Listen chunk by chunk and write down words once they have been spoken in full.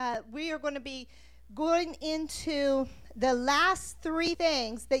we are going to be going into the last three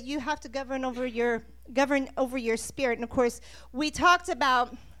things that you have to govern over your spirit. And of course, we talked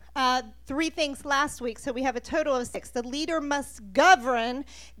about three things last week, so we have a total of six. The leader must govern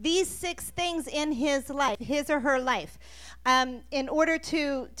these six things in his life, his or her life, in order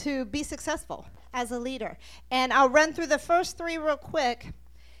to be successful as a leader. And I'll run through the first three real quick.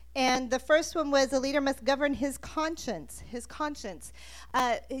 And the first one was a leader must govern his conscience. His conscience.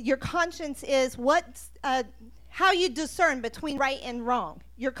 Your conscience is how you discern between right and wrong.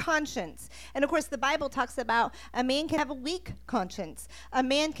 Your conscience. And of course, the Bible talks about a man can have a weak conscience. A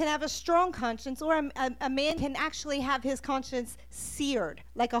man can have a strong conscience, or a man can actually have his conscience seared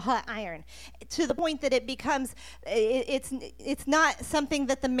like a hot iron, to the point that it becomes, it's not something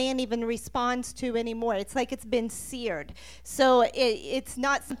that the man even responds to anymore. It's like it's been seared. So it's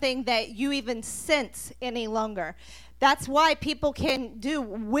not something that you even sense any longer. That's why people can do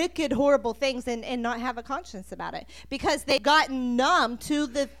wicked, horrible things and not have a conscience about it, because they've gotten numb to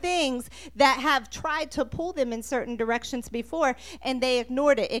the things that have tried to pull them in certain directions before, and they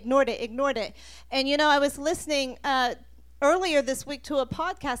ignored it. And, I was listening earlier this week to a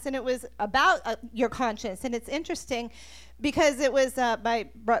podcast, and it was about your conscience. And it's interesting because it was by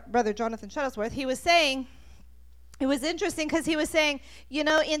Brother Jonathan Shuttlesworth. He was saying, it was interesting because he was saying,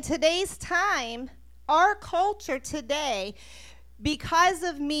 in today's time, our culture today, because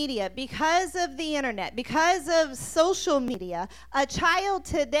of media, because of the internet, because of social media, a child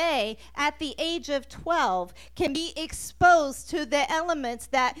today at the age of 12 can be exposed to the elements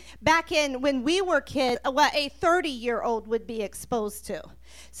that back in when we were kids, what a 30-year-old would be exposed to.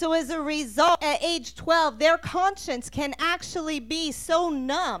 So as a result, at age 12, their conscience can actually be so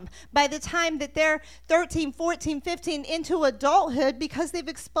numb by the time that they're 13, 14, 15 into adulthood, because they've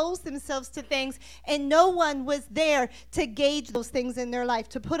exposed themselves to things and no one was there to gauge those things in their life,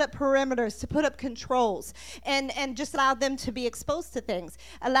 to put up perimeters, to put up controls, and just allow them to be exposed to things,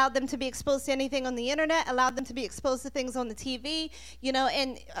 allow them to be exposed to anything on the internet, allow them to be exposed to things on the TV,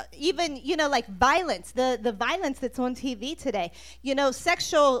 and even, like violence, the violence that's on TV today,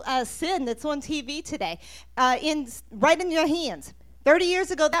 sexual sin that's on TV today, right in your hands. 30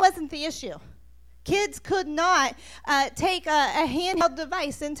 years ago, that wasn't the issue. Kids could not take a handheld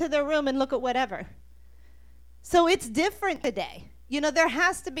device into their room and look at whatever. So it's different today. There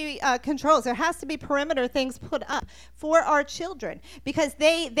has to be controls. There has to be perimeter things put up for our children, because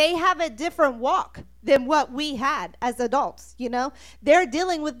they have a different walk than what we had as adults. They're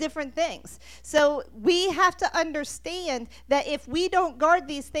dealing with different things. So we have to understand that if we don't guard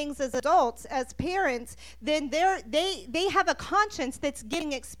these things as adults, as parents, then they have a conscience that's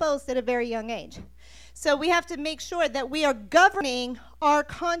getting exposed at a very young age. So we have to make sure that we are governing our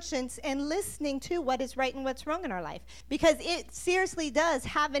conscience and listening to what is right and what's wrong in our life, because it seriously does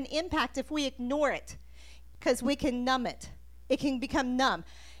have an impact if we ignore it, because we can numb it. It can become numb.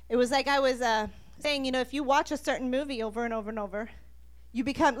 It was like I was saying, if you watch a certain movie over and over and over, you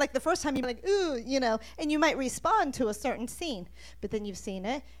become, like the first time you're like, ooh, and you might respond to a certain scene, but then you've seen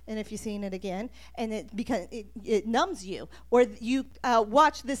it, and if you've seen it again, and it numbs you. Or you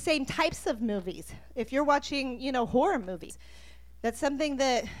watch the same types of movies. If you're watching, horror movies, that's something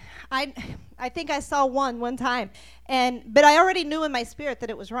that I think I saw one time, but I already knew in my spirit that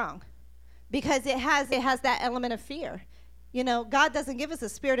it was wrong, because it has that element of fear. God doesn't give us a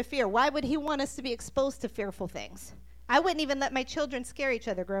spirit of fear. Why would he want us to be exposed to fearful things? I wouldn't even let my children scare each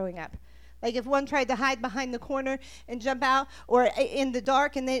other growing up. Like if one tried to hide behind the corner and jump out, or in the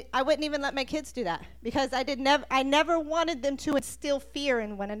dark, I wouldn't even let my kids do that, because I never wanted them to instill fear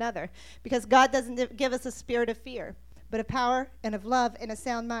in one another, because God doesn't give us a spirit of fear, but of power and of love and a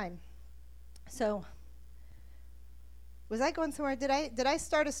sound mind. So, was I going somewhere? Did I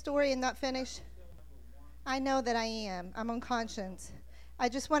start a story and not finish? I know that I am. I'm on conscience. I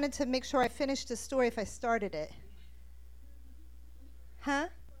just wanted to make sure I finished the story if I started it. Huh?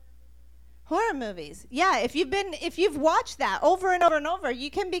 Horror movies. Yeah, if you've watched that over and over and over, you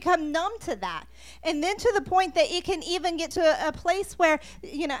can become numb to that. And then to the point that it can even get to a place where,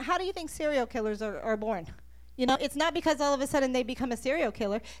 how do you think serial killers are born? It's not because all of a sudden they become a serial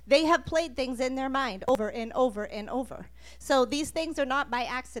killer. They have played things in their mind over and over and over. So these things are not by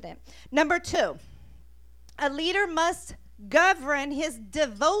accident. Number 2, a leader must govern his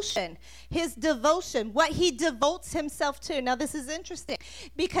devotion, what he devotes himself to. Now, this is interesting,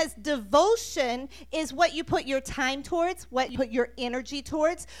 because devotion is what you put your time towards, what you put your energy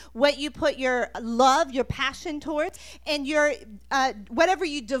towards, what you put your love, your passion towards, and your whatever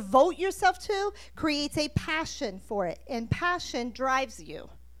you devote yourself to creates a passion for it, and passion drives you.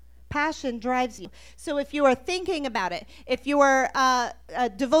 passion drives you. So if you are thinking about it, if you are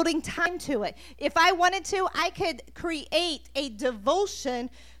devoting time to it, if I wanted to, I could create a devotion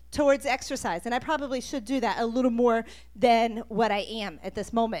towards exercise. And I probably should do that a little more than what I am at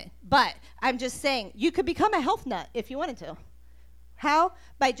this moment. But I'm just saying, you could become a health nut if you wanted to. How?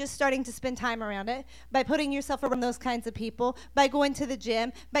 By just starting to spend time around it, by putting yourself around those kinds of people, by going to the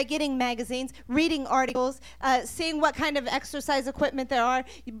gym, by getting magazines, reading articles, seeing what kind of exercise equipment there are.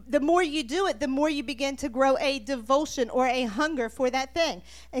 The more you do it, the more you begin to grow a devotion or a hunger for that thing.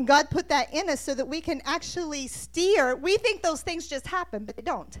 And God put that in us so that we can actually steer. We think those things just happen, but they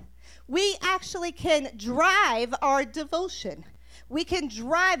don't. We actually can drive our devotion. We can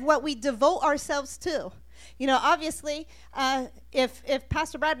drive what we devote ourselves to. You know, obviously, if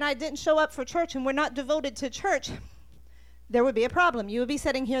Pastor Brad and I didn't show up for church and we're not devoted to church, there would be a problem. You would be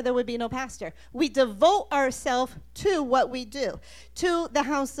sitting here, there would be no pastor. We devote ourselves to what we do, to the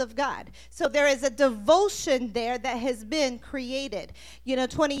house of God. So there is a devotion there that has been created. You know,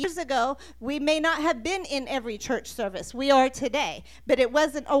 20 years ago, we may not have been in every church service. We are today, but it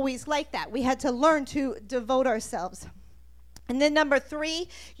wasn't always like that. We had to learn to devote ourselves. And then number 3,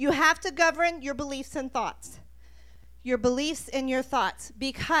 you have to govern your beliefs and thoughts. Your beliefs and your thoughts.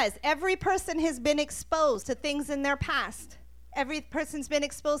 Because every person has been exposed to things in their past. Every person's been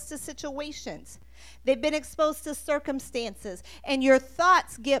exposed to situations. They've been exposed to circumstances. And your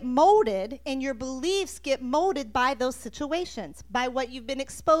thoughts get molded and your beliefs get molded by those situations, by what you've been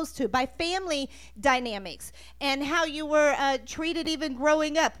exposed to, by family dynamics, and how you were treated even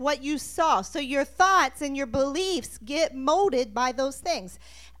growing up, what you saw. So your thoughts and your beliefs get molded by those things.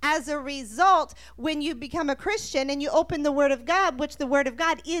 As a result, when you become a Christian and you open the Word of God, which the Word of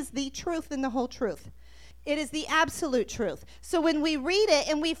God is the truth and the whole truth. It is the absolute truth. So when we read it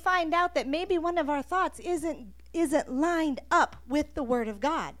and we find out that maybe one of our thoughts isn't lined up with the Word of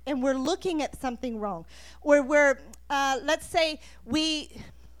God, and we're looking at something wrong, or we're, let's say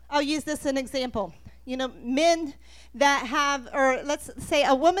I'll use this as an example. You know, men that have, or let's say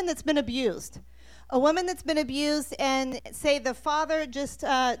a woman that's been abused. A woman that's been abused, and say the father just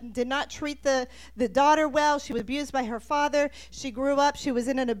did not treat the daughter well. She was abused by her father. She grew up. She was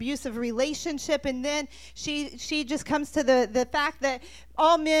in an abusive relationship, and then she just comes to the fact that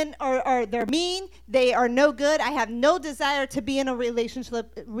all men they're mean. They are no good. I have no desire to be in a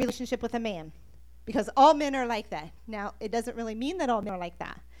relationship with a man, because all men are like that. Now, it doesn't really mean that all men are like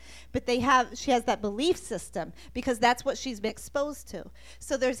that. But she has that belief system because that's what she's been exposed to.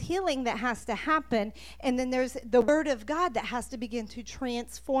 So there's healing that has to happen, and then there's the Word of God that has to begin to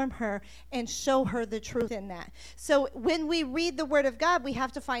transform her and show her the truth in that. So when we read the Word of God, we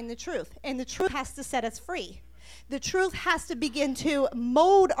have to find the truth, and the truth has to set us free. The truth has to begin to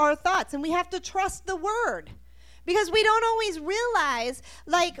mold our thoughts, and we have to trust the Word because we don't always realize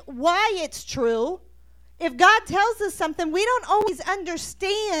why it's true. If God tells us something, we don't always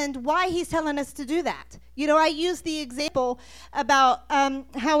understand why he's telling us to do that. You know, I use the example about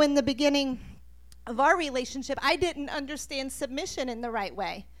how in the beginning of our relationship, I didn't understand submission in the right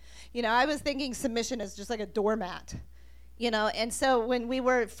way. You know, I was thinking submission is just like a doormat. You know, and so when we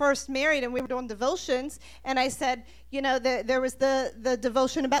were first married and we were doing devotions, and I said, you know, there was the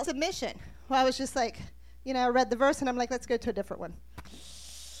devotion about submission. Well, I was just like, you know, I read the verse and I'm like, let's go to a different one.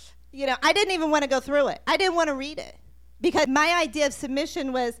 You know, I didn't even want to go through it. I didn't want to read it because my idea of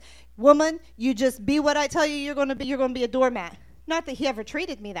submission was, woman, you just be what I tell you you're going to be. You're going to be a doormat. Not that he ever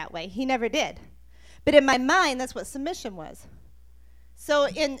treated me that way. He never did. But in my mind, that's what submission was. So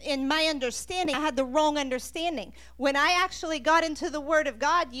in my understanding, I had the wrong understanding. When I actually got into the Word of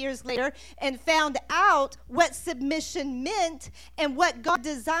God years later and found out what submission meant and what God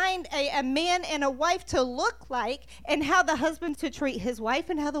designed a man and a wife to look like, and how the husband to treat his wife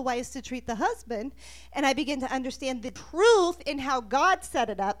and how the wife is to treat the husband, and I began to understand the truth in how God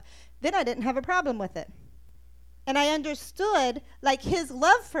set it up, then I didn't have a problem with it. And I understood, his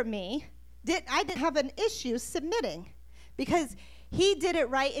love for me, I didn't have an issue submitting because he did it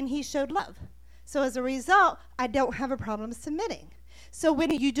right and he showed love. So as a result, I don't have a problem submitting. So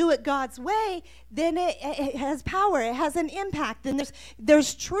when you do it God's way, then it has power. It has an impact. Then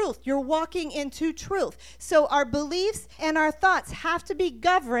there's truth. You're walking into truth. So our beliefs and our thoughts have to be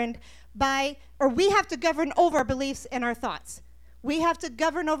governed by, or we have to govern over our beliefs and our thoughts. We have to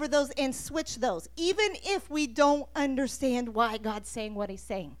govern over those and switch those, even if we don't understand why God's saying what he's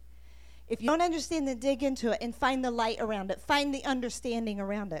saying. If you don't understand, then dig into it and find the light around it. Find the understanding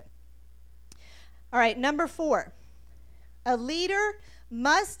around it. All right, number 4. A leader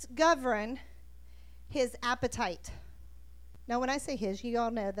must govern his appetite. Now, when I say his, you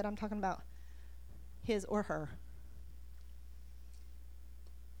all know that I'm talking about his or her.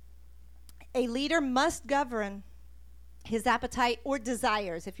 A leader must govern his appetite or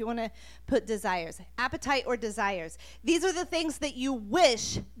desires, if you want to put desires, appetite or desires. These are the things that you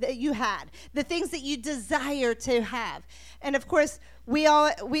wish that you had, the things that you desire to have. And of course, we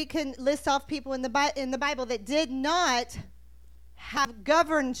can list off people in the Bible that did not have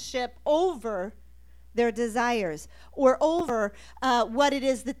governship over their desires or over what it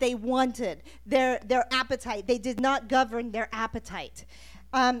is that they wanted, their appetite. They did not govern their appetite.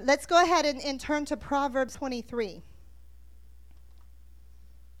 Let's go ahead and turn to Proverbs 23.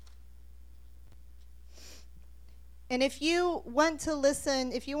 And if you want to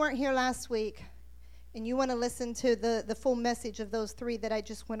listen, if you weren't here last week and you want to listen to the full message of those three that I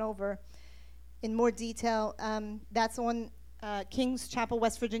just went over in more detail, that's on King's Chapel,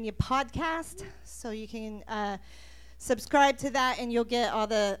 West Virginia podcast. So you can subscribe to that and you'll get all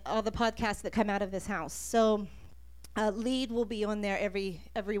the podcasts that come out of this house. So Lead will be on there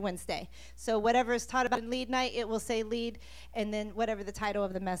every Wednesday. So whatever is taught about in Lead night, it will say Lead, and then whatever the title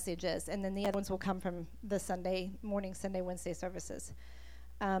of the message is. And then the other ones will come from the Sunday morning, Sunday, Wednesday services.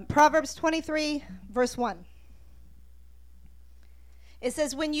 Proverbs 23, verse 1. It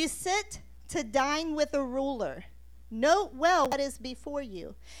says, when you sit to dine with a ruler, note well what is before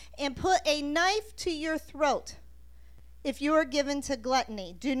you, and put a knife to your throat. If you are given to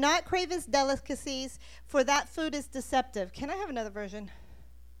gluttony, do not crave his delicacies, for that food is deceptive. Can I have another version?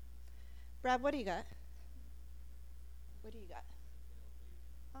 Brad, what do you got? What do you got?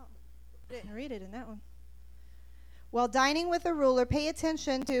 Oh, I didn't read it in that one. While dining with a ruler, pay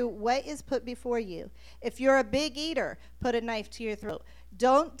attention to what is put before you. If you're a big eater, put a knife to your throat.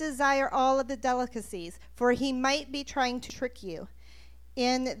 Don't desire all of the delicacies, for he might be trying to trick you.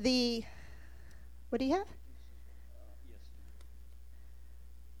 What do you have?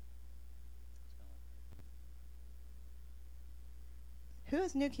 Who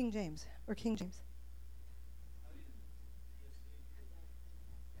is New King James or King James?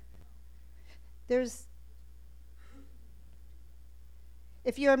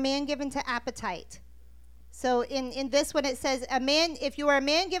 If you're a man given to appetite. So in this one it says, if you are a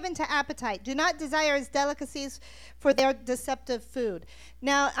man given to appetite, do not desire his delicacies, for they are deceptive food.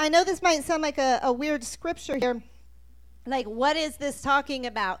 Now, I know this might sound like a weird scripture here. Like, what is this talking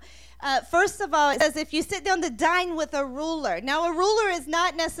about? First of all, it says if you sit down to dine with a ruler. Now, a ruler is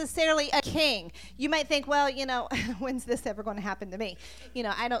not necessarily a king. You might think, well, when's this ever going to happen to me?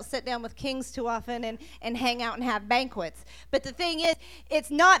 I don't sit down with kings too often and hang out and have banquets. But the thing is, it's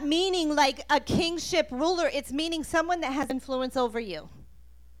not meaning like a kingship ruler. It's meaning someone that has influence over you.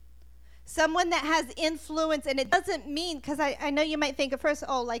 Someone that has influence, and it doesn't mean, because I know you might think at first,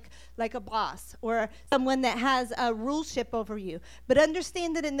 like a boss or someone that has a ruleship over you. But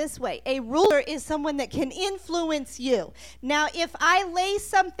understand it in this way. A ruler is someone that can influence you. Now, if I lay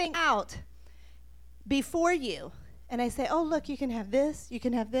something out before you, and I say, oh, look, you can have this, you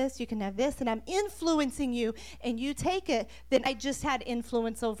can have this, you can have this, and I'm influencing you, and you take it, then I just had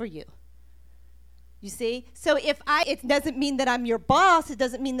influence over you. You see? So it doesn't mean that I'm your boss, it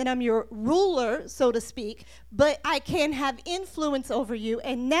doesn't mean that I'm your ruler, so to speak, but I can have influence over you.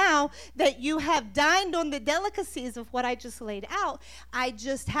 And now that you have dined on the delicacies of what I just laid out, I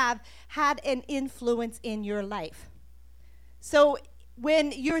just have had an influence in your life. So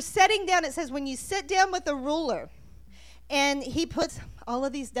when you're sitting down, it says when you sit down with a ruler, and he puts all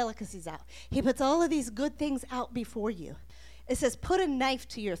of these delicacies out, he puts all of these good things out before you. It says, put a knife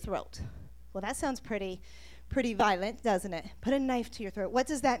to your throat. Well, that sounds pretty violent, doesn't it? Put a knife to your throat. What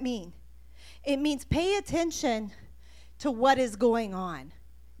does that mean? It means pay attention to what is going on.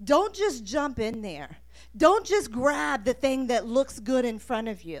 Don't just jump in there. Don't just grab the thing that looks good in front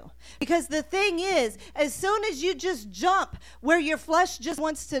of you. Because the thing is, as soon as you just jump where your flesh just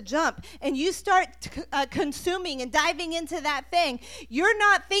wants to jump and you start consuming and diving into that thing, you're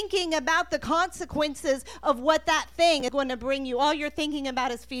not thinking about the consequences of what that thing is going to bring you. All you're thinking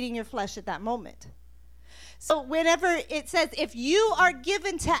about is feeding your flesh at that moment. So whenever it says, if you are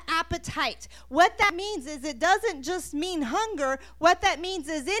given to appetite, what that means is it doesn't just mean hunger. What that means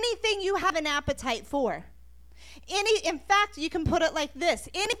is anything you have an appetite for. In fact, you can put it like this.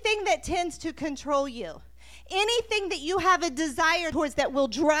 Anything that tends to control you. Anything that you have a desire towards that will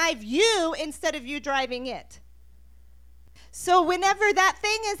drive you instead of you driving it. So whenever that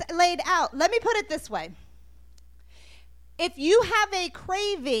thing is laid out, let me put it this way. If you have a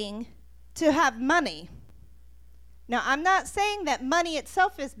craving to have money, now, I'm not saying that money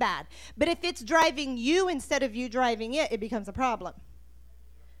itself is bad, but if it's driving you instead of you driving it, it becomes a problem.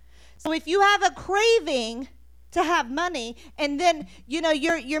 So if you have a craving to have money, and then,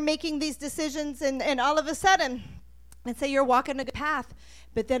 you're making these decisions, and all of a sudden, And say you're walking a good path,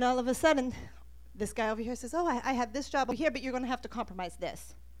 but then all of a sudden, this guy over here says, oh, I have this job over here, but you're going to have to compromise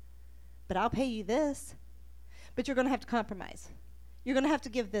this. But I'll pay you this, but you're going to have to compromise. You're going to have to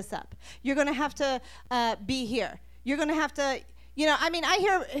give this up. You're going to have to be here. You're going to have to, I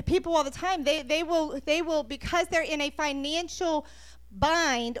hear people all the time, they will, because they're in a financial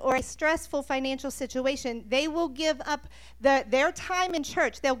bind or a stressful financial situation, they will give up their time in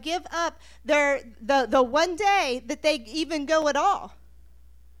church. They'll give up the one day that they even go at all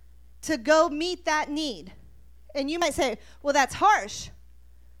to go meet that need. And you might say, well, that's harsh.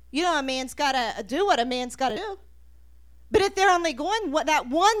 A man's got to do what a man's got to do. But if they're only going that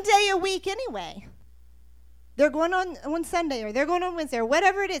one day a week anyway, they're going on Sunday or they're going on Wednesday or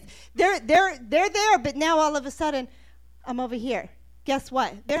whatever it is, they're there, but now all of a sudden, I'm over here. Guess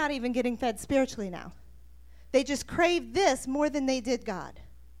what? They're not even getting fed spiritually now. They just crave this more than they did God.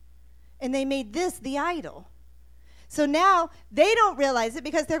 And they made this the idol. So now they don't realize it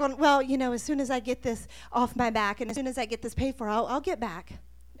because they're going, well, as soon as I get this off my back and as soon as I get this paid for, I'll get back.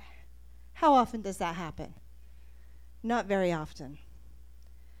 How often does that happen? Not very often.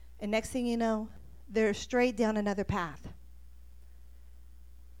 And next thing you know, they're straight down another path.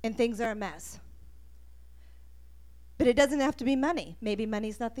 And things are a mess. But it doesn't have to be money. Maybe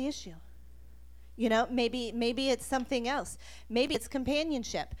money's not the issue. Maybe it's something else. Maybe it's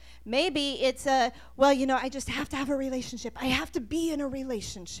companionship. Maybe it's I just have to have a relationship. I have to be in a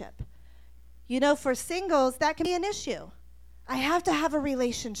relationship. For singles, that can be an issue. I have to have a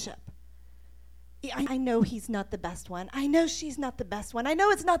relationship. I know he's not the best one. I know she's not the best one. I know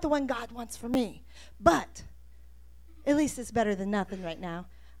it's not the one God wants for me. But at least it's better than nothing right now.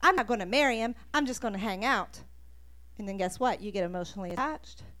 I'm not going to marry him. I'm just going to hang out. And then guess what? You get emotionally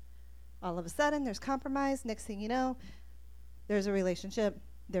attached. All of a sudden, there's compromise. Next thing you know, there's a relationship.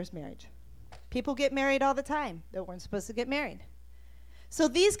 There's marriage. People get married all the time that weren't supposed to get married. So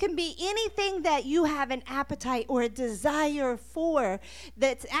these can be anything that you have an appetite or a desire for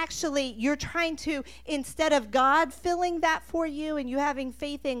that's actually you're trying to, instead of God filling that for you and you having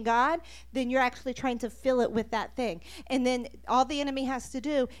faith in God, then you're actually trying to fill it with that thing. And then all the enemy has to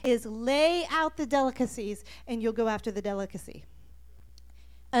do is lay out the delicacies and you'll go after the delicacy.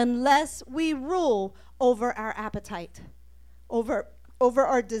 Unless we rule over our appetite, over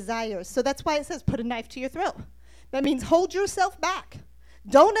our desires. So that's why it says put a knife to your throat. That means hold yourself back.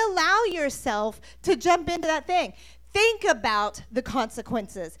 Don't allow yourself to jump into that thing. Think about the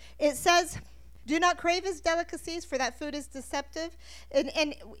consequences. It says, do not crave his delicacies, for that food is deceptive.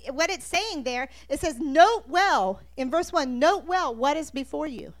 And what it's saying there, it says, note well, in verse 1, note well what is before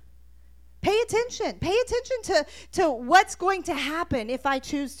you. Pay attention. Pay attention to what's going to happen if I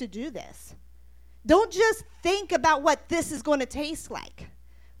choose to do this. Don't just think about what this is going to taste like,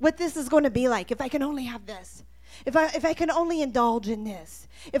 what this is going to be like if I can only have this. If I can only indulge in this,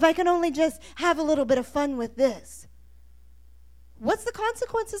 if I can only just have a little bit of fun with this, what's the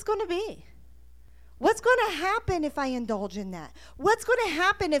consequences going to be? What's going to happen if I indulge in that? What's going to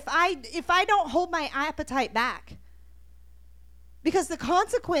happen if I don't hold my appetite back? Because the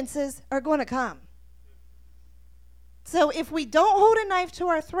consequences are going to come. So if we don't hold a knife to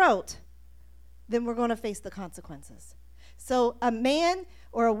our throat, then we're going to face the consequences. So a man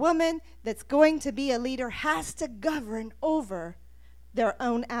or a woman that's going to be a leader has to govern over their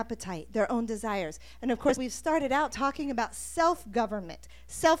own appetite, their own desires. And of course, we've started out talking about self-government,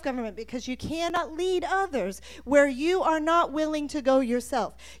 because you cannot lead others where you are not willing to go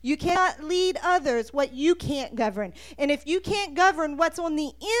yourself. You cannot lead others what you can't govern. And if you can't govern what's on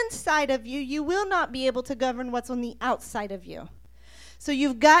the inside of you, you will not be able to govern what's on the outside of you. So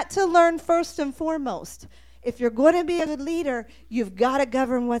you've got to learn first and foremost, if you're going to be a good leader, you've got to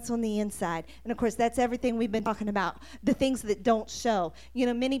govern what's on the inside. And, of course, that's everything we've been talking about, the things that don't show.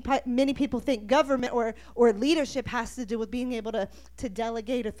 Many people think government or leadership has to do with being able to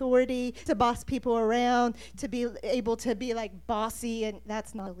delegate authority, to boss people around, to be able to be, like, bossy, and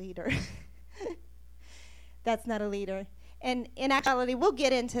that's not a leader. That's not a leader. And in actuality, we'll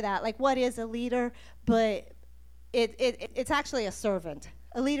get into that, like what is a leader, but it's actually a servant.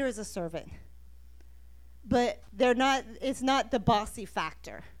 A leader is a servant. But it's not the bossy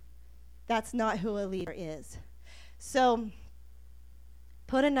factor. That's not who a leader is. So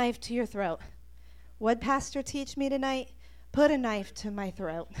put a knife to your throat. What pastor teach me tonight? Put a knife to my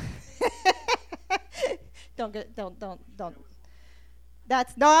throat. Don't.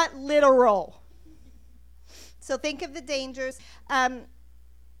 That's not literal. So think of the dangers. And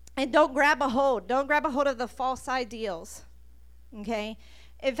don't grab a hold. Don't grab a hold of the false ideals. Okay?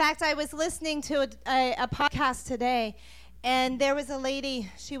 In fact, I was listening to a podcast today, and there was a lady,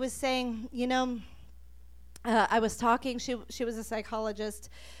 she was saying, I was talking. She was a psychologist,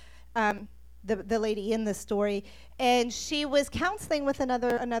 um, the lady in the story, and she was counseling with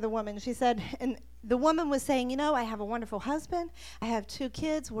another woman. She said, and the woman was saying, you know, I have a wonderful husband. I have 2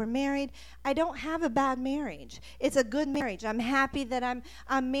 kids. We're married. I don't have a bad marriage. It's a good marriage. I'm happy that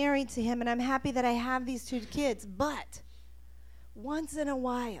I'm married to him, and I'm happy that I have these 2 kids. But once in a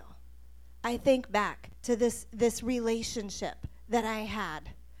while, I think back to this relationship that I had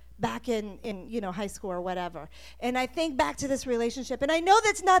back in high school or whatever. And I think back to this relationship, and I know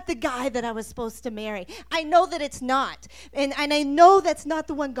that's not the guy that I was supposed to marry. I know that it's not. And I know that's not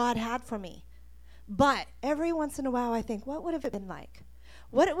the one God had for me. But every once in a while I think, what would have it been like?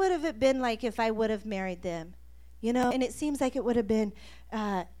 What would have it been like if I would have married them? You know, and it seems like it would have been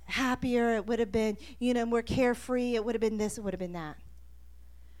happier. It would have been, more carefree. It would have been this. It would have been that.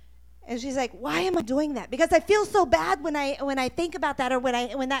 And she's like, why am I doing that? Because I feel so bad when I think about that, or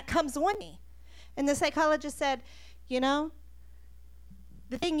when that comes on me. And the psychologist said, the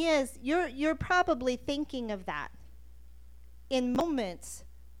thing is, you're probably thinking of that in moments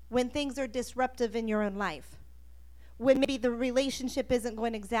when things are disruptive in your own life, when maybe the relationship isn't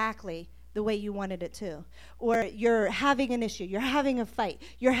going exactly the way you wanted it to, or you're having an issue, you're having a fight,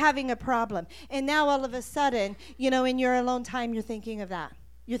 you're having a problem, and now all of a sudden, in your alone time, you're thinking of that.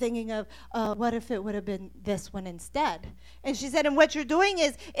 You're thinking of, what if it would have been this one instead? And she said, and what you're doing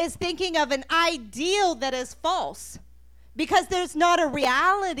is thinking of an ideal that is false, because there's not a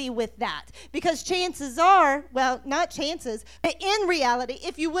reality with that. Because chances are, well, not chances, but in reality,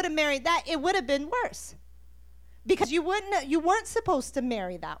 if you would have married that, it would have been worse. Because you weren't supposed to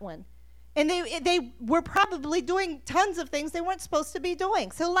marry that one. And they were probably doing tons of things they weren't supposed to be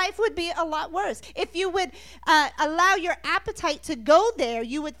doing. So life would be a lot worse. If you would allow your appetite to go there,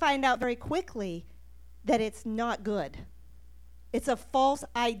 you would find out very quickly that it's not good. It's a false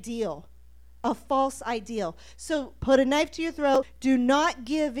ideal. A false ideal. So put a knife to your throat. Do not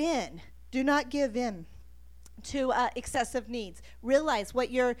give in. Do not give in to excessive needs. Realize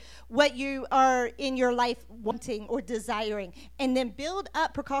what you are in your life wanting or desiring, and then build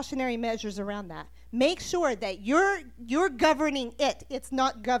up precautionary measures around that. Make sure that you're governing it. It's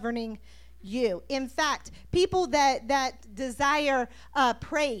not governing you. In fact, people that desire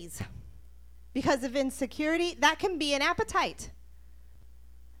praise because of insecurity, that can be an appetite.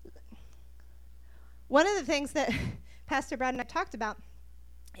 One of the things that Pastor Brad and I talked about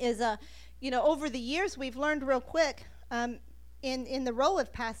is over the years, we've learned real quick in the role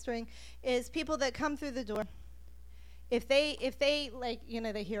of pastoring is people that come through the door. If they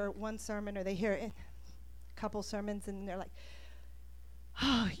they hear one sermon or they hear a couple sermons and they're like,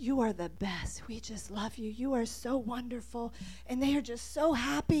 oh, you are the best. We just love you. You are so wonderful. And they are just so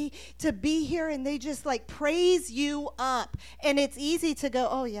happy to be here, and they just praise you up. And it's easy to go,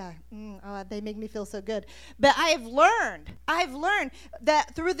 oh yeah, they make me feel so good. But I've learned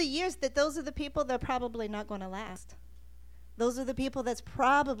that through the years that those are the people that are probably not going to last. Those are the people that's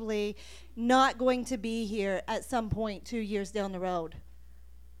probably not going to be here at some point 2 years down the road.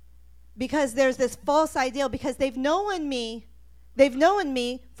 Because there's this false ideal, because they've known me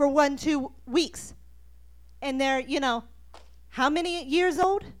for 1-2 weeks. And they're, how many years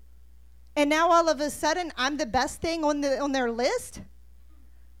old? And now all of a sudden I'm the best thing on their list?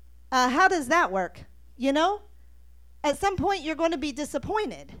 How does that work? At some point you're going to be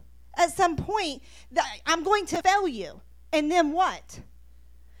disappointed. At some point I'm going to fail you. And then what?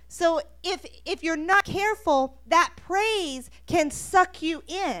 So if you're not careful, that praise can suck you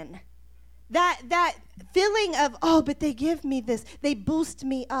in. That feeling of, oh, but they give me this. They boost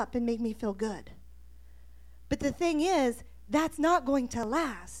me up and make me feel good. But the thing is, that's not going to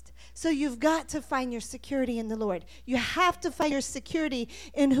last. So you've got to find your security in the Lord. You have to find your security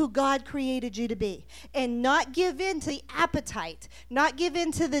in who God created you to be. And not give in to the appetite. Not give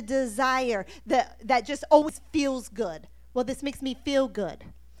in to the desire that just always feels good. Well, this makes me feel good.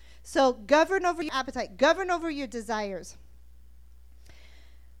 So govern over your appetite. Govern over your desires.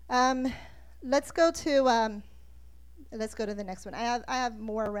 Let's go to the next one. I have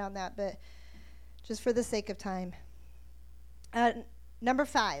more around that, but just for the sake of time. Number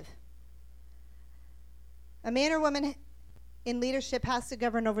 5. A man or woman in leadership has to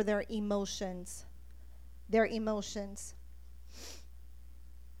govern over their emotions. Their emotions.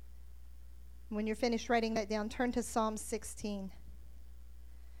 When you're finished writing that down, turn to Psalm 16.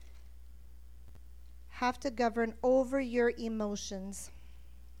 Have to govern over your emotions.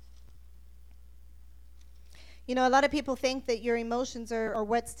 A lot of people think that your emotions are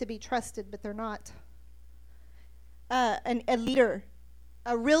what's to be trusted, but they're not. A leader,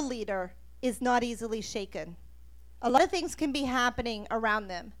 a real leader, is not easily shaken. A lot of things can be happening around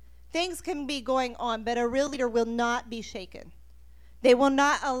them Things can be going on, but a real leader will not be shaken. They will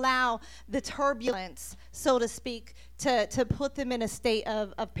not allow the turbulence, so to speak, to put them in a state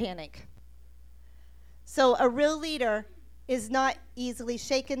of panic. So a real leader is not easily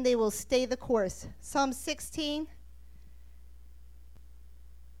shaken. They will stay the course. Psalm 16.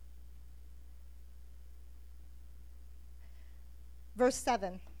 Verse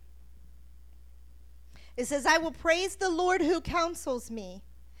 7. It says, I will praise the Lord who counsels me.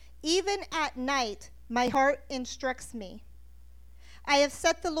 Even at night, my heart instructs me. I have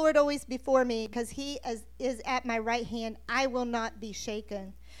set the Lord always before me, because he is at my right hand. I will not be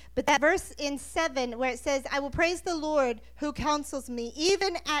shaken. But that verse in 7 where it says, I will praise the Lord who counsels me.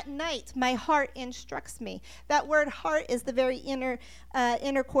 Even at night, my heart instructs me. That word heart is the very inner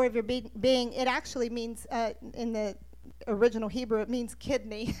core of your being. It actually means, in the original Hebrew, it means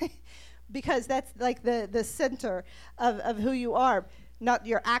kidney, because that's like the center of who you are. Not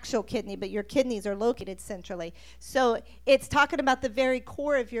your actual kidney, but your kidneys are located centrally. So it's talking about the very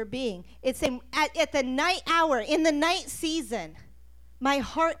core of your being. It's saying at the night hour, in the night season, my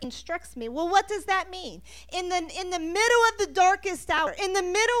heart instructs me. Well, what does that mean? In the middle of the darkest hour, in the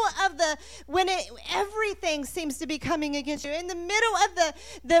middle of when everything seems to be coming against you, in the middle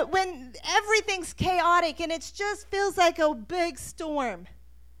of when everything's chaotic and it just feels like a big storm,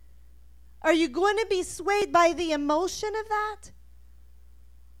 are you going to be swayed by the emotion of that?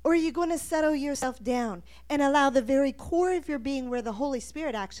 Or are you going to settle yourself down and allow the very core of your being, where the Holy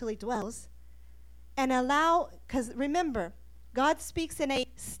Spirit actually dwells, and allow, because remember, God speaks in a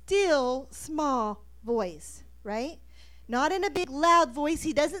still, small voice, right? Not in a big, loud voice.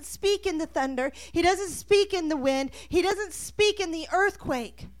 He doesn't speak in the thunder. He doesn't speak in the wind. He doesn't speak in the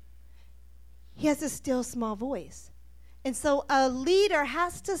earthquake. He has a still, small voice. And so a leader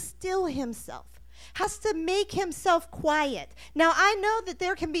has to still himself, has to make himself quiet. Now, I know that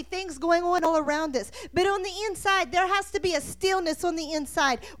there can be things going on all around us, but on the inside, there has to be a stillness on the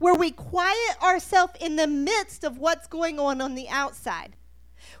inside where we quiet ourselves in the midst of what's going on the outside.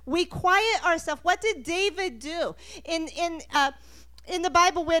 We quiet ourselves. What did David do in the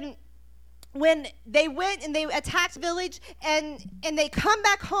Bible when they went and they attacked village and they come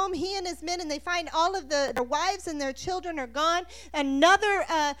back home, he and his men, and they find all of their wives and their children are gone? Another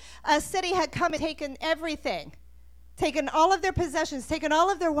city had come and taken everything, taken all of their possessions, taken all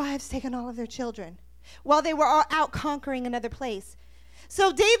of their wives, taken all of their children, while they were all out conquering another place.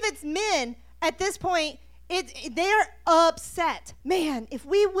 So David's men, at this point, they're upset. Man, if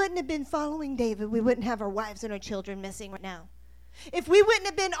we wouldn't have been following David, we wouldn't have our wives and our children missing right now. If we wouldn't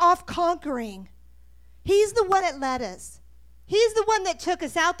have been off conquering, he's the one that led us. He's the one that took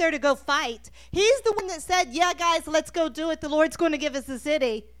us out there to go fight. He's the one that said, yeah, guys, let's go do it. The Lord's going to give us the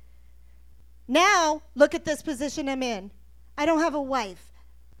city. Now, look at this position I'm in. I don't have a wife.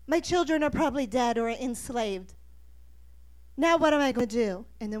 My children are probably dead or enslaved. Now what am I going to do?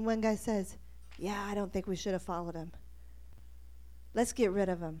 And then one guy says, yeah, I don't think we should have followed him. Let's get rid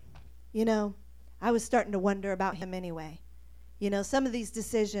of him. You know, I was starting to wonder about him anyway. You know, some of these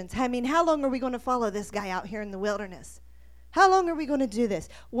decisions, I mean, how long are we going to follow this guy out here in the wilderness? How long are we going to do this?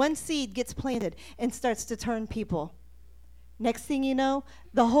 One seed gets planted and starts to turn people. Next thing you know,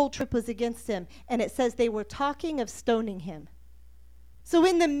 the whole trip was against him. And it says they were talking of stoning him. So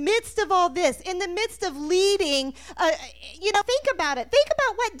in the midst of all this, in the midst of leading, think about it. Think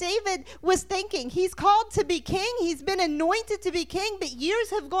about what David was thinking. He's called to be king. He's been anointed to be king, but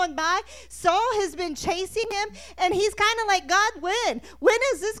years have gone by. Saul has been chasing him, and he's kind of like, God, when? When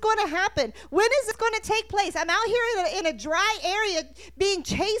is this going to happen? When is this going to take place? I'm out here in a dry area being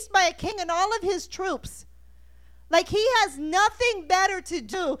chased by a king and all of his troops. Like he has nothing better to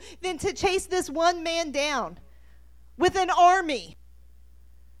do than to chase this one man down with an army.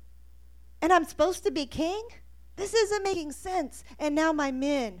 And I'm supposed to be king? This isn't making sense. And now my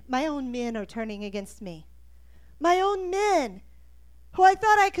own men are turning against me. My own men, who I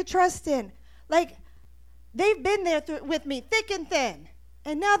thought I could trust in. Like, they've been there with me thick and thin.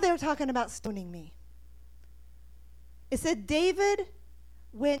 And now they're talking about stoning me. It said David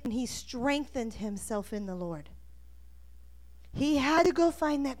went and he strengthened himself in the Lord. He had to go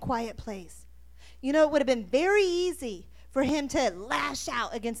find that quiet place. You know, it would have been very easy for him to lash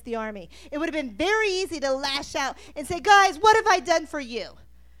out against the army. It would have been very easy to lash out and say, guys, what have I done for you?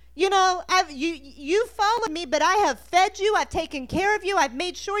 You know, you followed me, but I have fed you. I've taken care of you. I've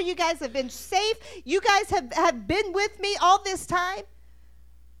made sure you guys have been safe. You guys have been with me all this time.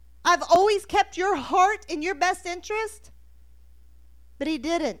 I've always kept your heart in your best interest. But he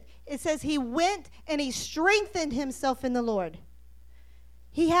didn't. It says he went and he strengthened himself in the Lord.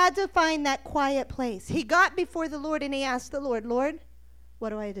 He had to find that quiet place. He got before the Lord and he asked the Lord, Lord,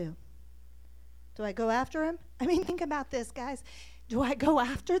 what do I do? Do I go after him? I mean, think about this, guys. Do I go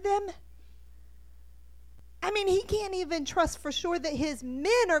after them? I mean, he can't even trust for sure that his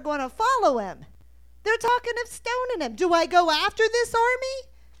men are going to follow him. They're talking of stoning him. Do I go after this army?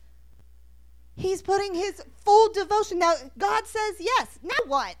 He's putting his full devotion. Now, God says yes. Now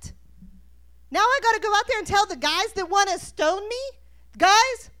what? Now I got to go out there and tell the guys that want to stone me,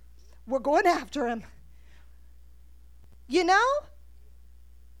 guys, we're going after him. You know?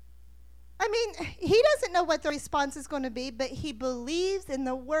 I mean, he doesn't know what the response is going to be, but he believes in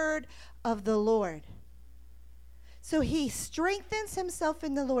the word of the Lord. So he strengthens himself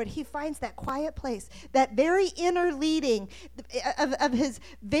in the Lord. He finds that quiet place, that very inner leading of his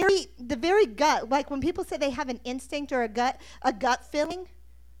the very gut. Like when people say they have an instinct or a gut feeling,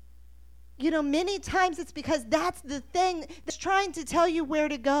 you know, many times it's because that's the thing that's trying to tell you where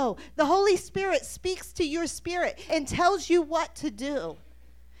to go. The Holy Spirit speaks to your spirit and tells you what to do.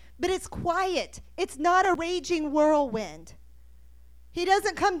 But it's quiet. It's not a raging whirlwind. He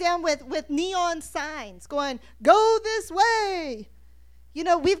doesn't come down with neon signs going, go this way. You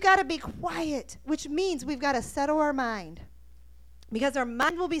know, we've got to be quiet, which means we've got to settle our mind. Because our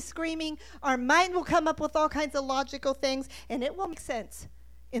mind will be screaming. Our mind will come up with all kinds of logical things, and it will make sense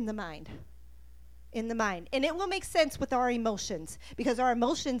in the mind. In the mind. And it will make sense with our emotions, because our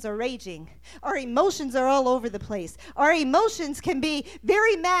emotions are raging. Our emotions are all over the place. Our emotions can be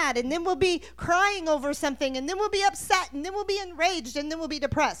very mad, and then we'll be crying over something, and then we'll be upset, and then we'll be enraged, and then we'll be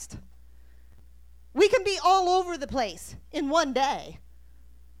depressed. We can be all over the place in one day.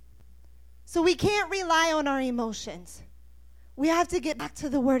 So we can't rely on our emotions. We have to get back to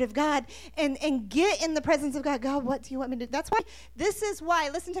the Word of God and get in the presence of God. God, what do you want me to do? This is why,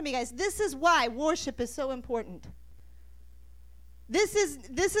 listen to me, guys. This is why worship is so important. This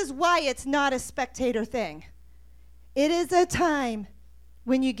is why it's not a spectator thing. It is a time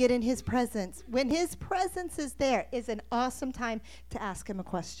when you get in His presence. When His presence is there, is an awesome time to ask Him a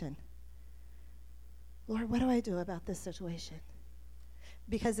question. Lord, what do I do about this situation?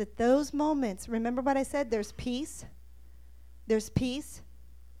 Because at those moments, remember what I said? There's peace. There's peace.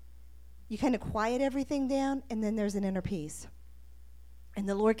 You kind of quiet everything down, and then there's an inner peace. And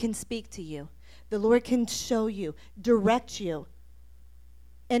the Lord can speak to you. The Lord can show you, direct you.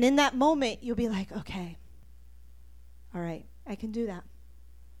 And in that moment, you'll be like, okay, all right, I can do that.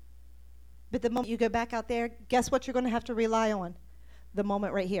 But the moment you go back out there, guess what you're going to have to rely on? The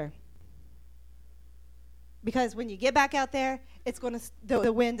moment right here. Because when you get back out there,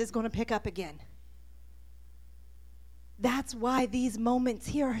 the wind is going to pick up again. That's why these moments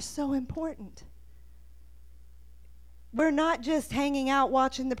here are so important. We're not just hanging out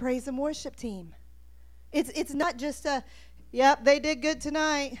watching the praise and worship team. It's not just yep, they did good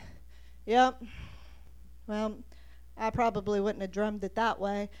tonight. Yep. Well, I probably wouldn't have drummed it that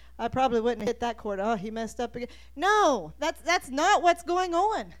way. I probably wouldn't have hit that chord. Oh, he messed up again. No, that's not what's going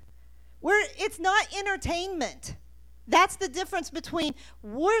on. It's not entertainment. That's the difference between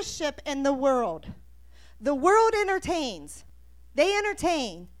worship and the world. The world entertains. They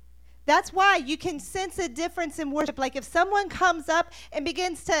entertain. That's why you can sense a difference in worship. Like if someone comes up and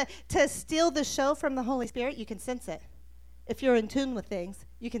begins to steal the show from the Holy Spirit, you can sense it. If you're in tune with things,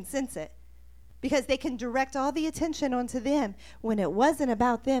 you can sense it. Because they can direct all the attention onto them when it wasn't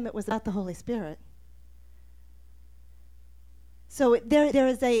about them, it was about the Holy Spirit. So there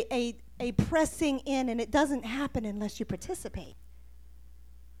is a pressing in, and it doesn't happen unless you participate.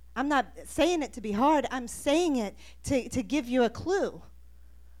 I'm not saying it to be hard. I'm saying it to give you a clue,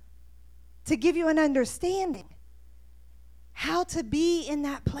 to give you an understanding how to be in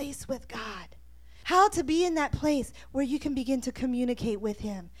that place with God, how to be in that place where you can begin to communicate with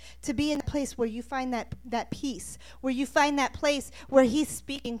Him, to be in a place where you find that peace, where you find that place where He's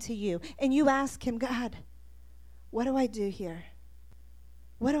speaking to you, and you ask Him, God, what do I do here?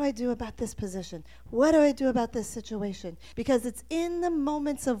 What do I do about this position? What do I do about this situation? Because it's in the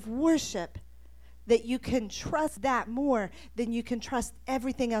moments of worship that you can trust that more than you can trust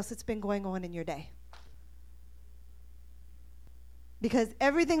everything else that's been going on in your day. Because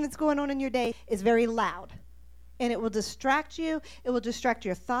everything that's going on in your day is very loud. And it will distract you. It will distract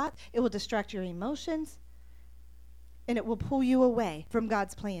your thoughts. It will distract your emotions. And it will pull you away from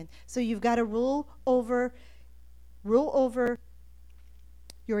God's plan. So you've got to rule over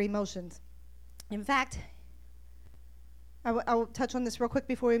your emotions. In fact, I'll touch on this real quick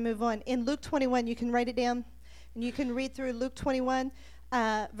before we move on. In Luke 21, you can write it down, and you can read through Luke 21,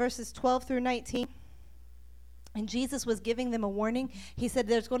 verses 12 through 19. And Jesus was giving them a warning. He said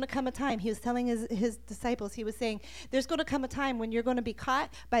there's going to come a time. He was telling his disciples, he was saying, there's going to come a time when you're going to be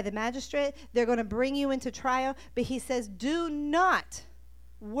caught by the magistrate. They're going to bring you into trial. But he says, do not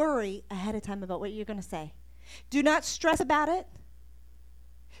worry ahead of time about what you're going to say. Do not stress about it.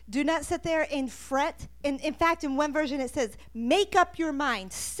 Do not sit there and fret. In fact, in one version it says, make up your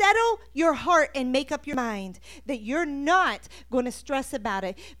mind. Settle your heart and make up your mind that you're not going to stress about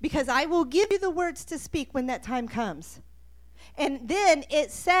it, because I will give you the words to speak when that time comes. And then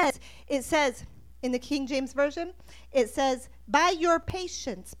it says in the King James Version, it says, by your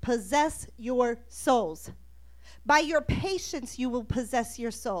patience possess your souls. By your patience you will possess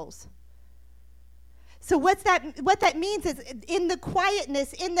your souls. So what that means is, in the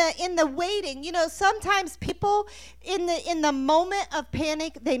quietness, in the waiting, sometimes people in the moment of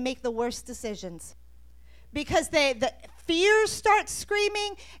panic, they make the worst decisions, because the fear starts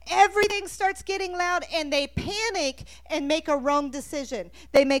screaming, everything starts getting loud, and they panic and make a wrong decision.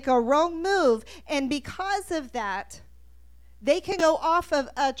 They make a wrong move, and because of that, they can go off of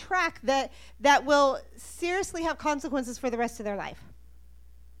a track that will seriously have consequences for the rest of their life.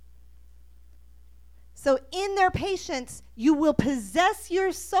 So in their patience, you will possess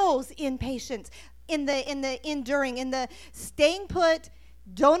your souls in patience, in the enduring, in the staying put.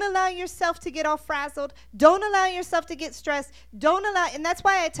 Don't allow yourself to get all frazzled. Don't allow yourself to get stressed. And that's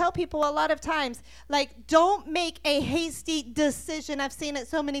why I tell people a lot of times, like, don't make a hasty decision. I've seen it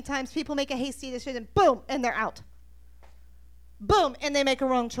so many times. People make a hasty decision, boom, and they're out. Boom, and they make a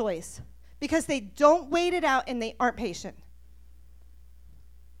wrong choice because they don't wait it out and they aren't patient.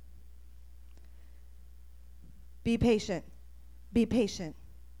 Be patient. Be patient.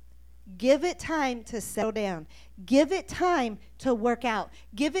 Give it time to settle down. Give it time to work out.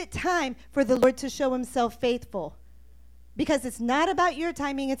 Give it time for the Lord to show himself faithful. Because it's not about your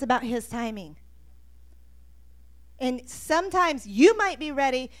timing, it's about his timing. And sometimes you might be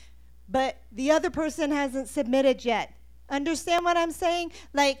ready, but the other person hasn't submitted yet. Understand what I'm saying?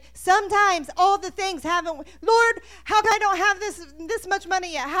 Like, sometimes all the things haven't. Lord, how come I don't have this much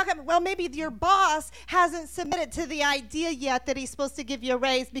money yet? How come? Well, maybe your boss hasn't submitted to the idea yet that he's supposed to give you a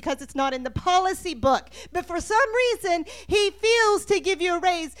raise because it's not in the policy book. But for some reason, he feels to give you a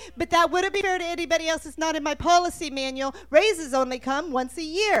raise. But that wouldn't be fair to anybody else. It's not in my policy manual. Raises only come once a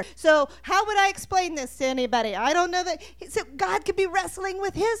year. So how would I explain this to anybody? I don't know that. So God could be wrestling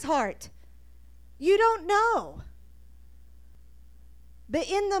with his heart. You don't know. But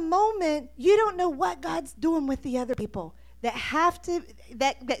in the moment, you don't know what God's doing with the other people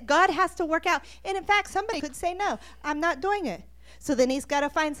that God has to work out. And in fact, somebody could say, no, I'm not doing it. So then he's got to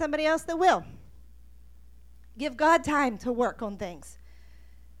find somebody else that will. Give God time to work on things.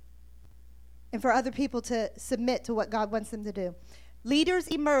 And for other people to submit to what God wants them to do. Leaders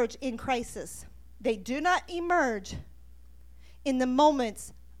emerge in crisis. They do not emerge in the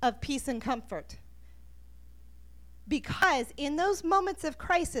moments of peace and comfort. Because in those moments of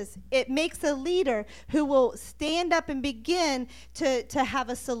crisis, it makes a leader who will stand up and begin to have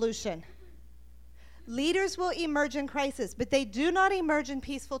a solution. Leaders will emerge in crisis, but they do not emerge in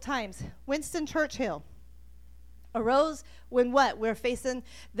peaceful times. Winston Churchill arose when what? We're facing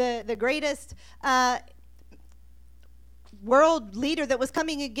the greatest world leader that was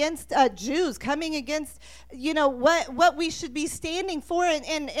coming against Jews, coming against, what we should be standing for.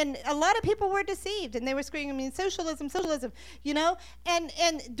 And a lot of people were deceived, and they were screaming, socialism,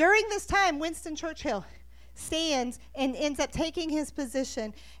 And during this time, Winston Churchill stands and ends up taking his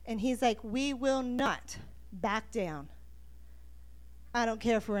position, and he's like, we will not back down. I don't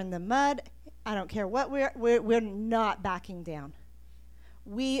care if we're in the mud. I don't care what we're not backing down.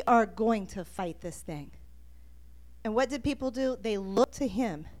 We are going to fight this thing. And what did people do? They looked to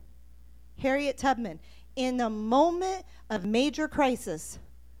him. Harriet Tubman, in a moment of major crisis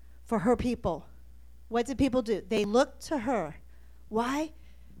for her people, what did people do? They looked to her. Why?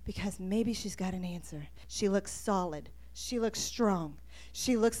 Because maybe she's got an answer. She looks solid. She looks strong.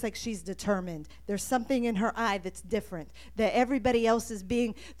 She looks like she's determined. There's something in her eye that's different, that everybody else is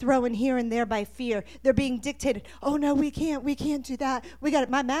being thrown here and there by fear. They're being dictated. Oh, no, we can't do that. We got it.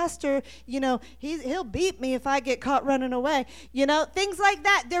 My master, he'll beat me if I get caught running away. Things like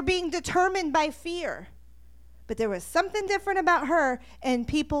that. They're being determined by fear. But there was something different about her, and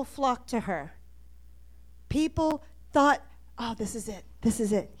people flocked to her. People thought, oh, this is it. This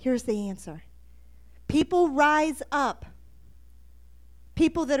is it. Here's the answer. People rise up.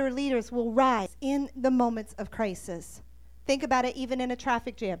 People that are leaders will rise in the moments of crisis. Think about it even in a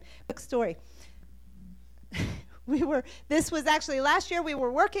traffic jam. Quick story. This was actually last year. We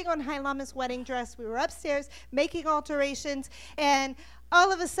were working on Hailama's wedding dress. We were upstairs making alterations, and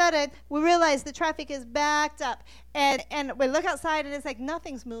all of a sudden we realized the traffic is backed up. And we look outside, and it's like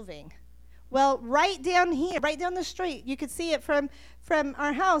nothing's moving. Well, right down here, right down the street, you could see it from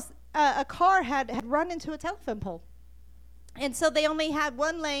our house, a car had run into a telephone pole. And so they only had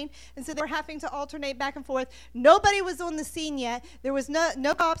one lane, and so they were having to alternate back and forth. Nobody was on the scene yet. There was no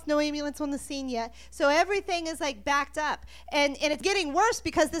cops, no ambulance on the scene yet. So everything is like backed up. And it's getting worse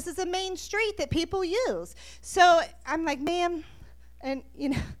because this is a main street that people use. So I'm like, ma'am, and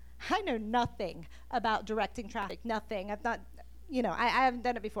I know nothing about directing traffic, nothing. I've not, I haven't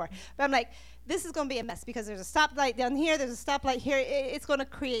done it before. But I'm like, this is going to be a mess because there's a stoplight down here, there's a stoplight here. It's going to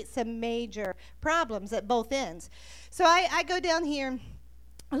create some major problems at both ends. So I go down here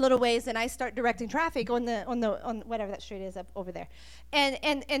a little ways and I start directing traffic on whatever that street is up over there,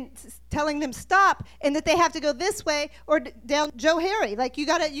 and telling them stop and that they have to go this way or down Joe Harry. Like you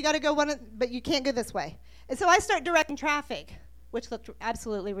gotta go but you can't go this way. And so I start directing traffic, which looked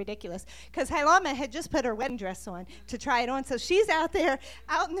absolutely ridiculous because Hailama had just put her wedding dress on to try it on. So she's out there,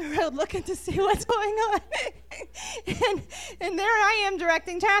 out in the road looking to see what's going on. and there I am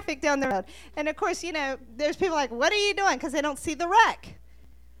directing traffic down the road. And of course, there's people like, what are you doing? Because they don't see the wreck.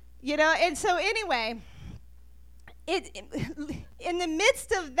 And so anyway, in the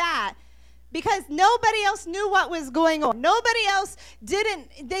midst of that, because nobody else knew what was going on. Nobody else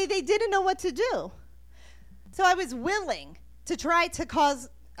they didn't know what to do. So I was willing to try to cause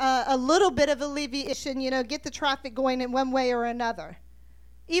a little bit of alleviation, get the traffic going in one way or another,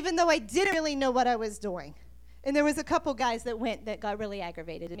 even though I didn't really know what I was doing. And there was a couple guys that got really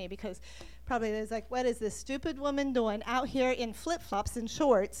aggravated at me because probably they was like, what is this stupid woman doing out here in flip-flops and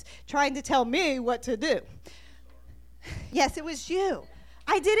shorts trying to tell me what to do? Yes, it was you.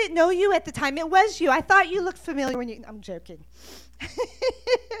 I didn't know you at the time. It was you. I thought you looked familiar when you... I'm joking.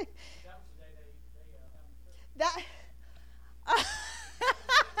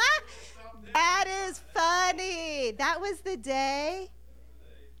 That is funny. That was the day?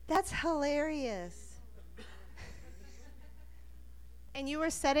 That's hilarious. And you were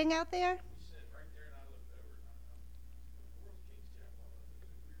sitting out there?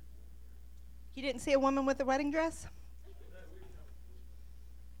 You didn't see a woman with a wedding dress?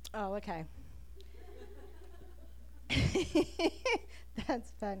 Oh, okay.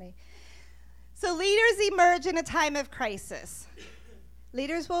 That's funny. So leaders emerge in a time of crisis.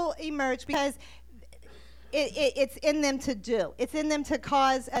 Leaders will emerge because it's in them to do. It's in them to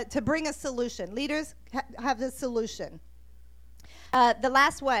cause, to bring a solution. Leaders have a solution. The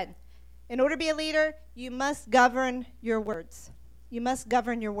last one. In order to be a leader, you must govern your words. You must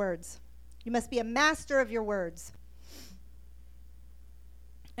govern your words. You must be a master of your words.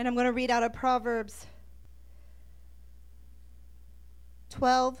 And I'm going to read out of Proverbs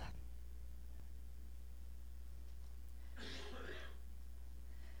 12.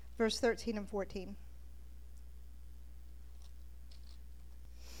 Verse 13 and 14.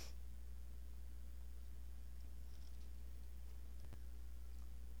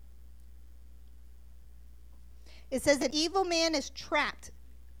 It says, an evil man is trapped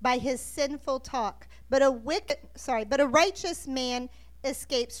by his sinful talk, but a righteous man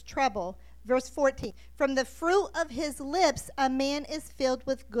escapes trouble. Verse 14, from the fruit of his lips a man is filled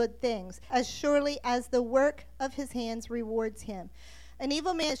with good things, as surely as the work of his hands rewards him. An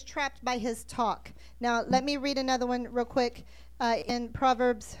evil man is trapped by his talk. Now, let me read another one real quick in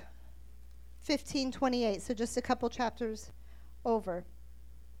Proverbs 15:28, so just a couple chapters over.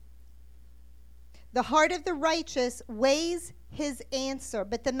 The heart of the righteous weighs his answer,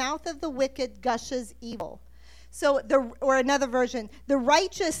 but the mouth of the wicked gushes evil. So, or another version, the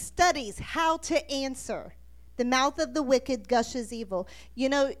righteous studies how to answer. The mouth of the wicked gushes evil. You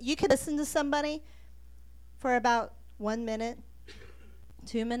can listen to somebody for about 1 minute,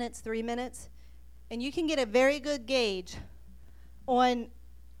 2 minutes, 3 minutes, and you can get a very good gauge on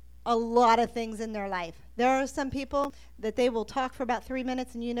a lot of things in their life. There are some people that they will talk for about 3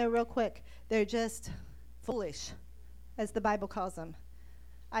 minutes and real quick, they're just foolish, as the Bible calls them.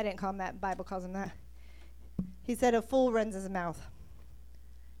 I didn't call them that. The Bible calls them that. He said a fool runs his mouth.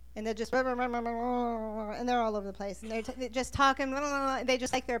 And they're just, and they're all over the place. And they're just talking, they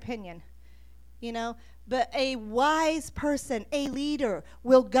just like their opinion, But a wise person, a leader,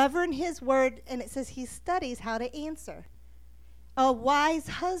 will govern his word, and it says he studies how to answer. A wise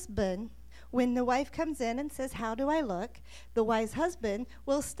husband, when the wife comes in and says, how do I look? The wise husband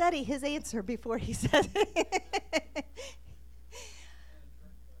will study his answer before he says it.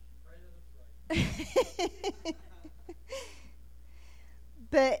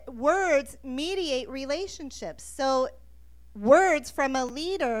 But words mediate relationships. So words from a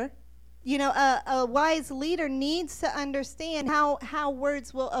leader, a wise leader needs to understand how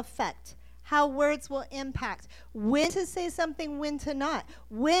words will affect, how words will impact, when to say something, when to not,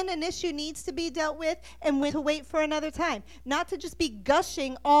 when an issue needs to be dealt with, and when to wait for another time. Not to just be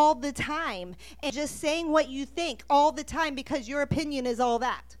gushing all the time and just saying what you think all the time because your opinion is all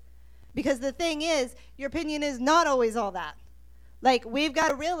that. Because the thing is, your opinion is not always all that. Like, we've got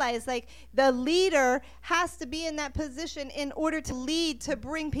to realize, like, the leader has to be in that position in order to lead, to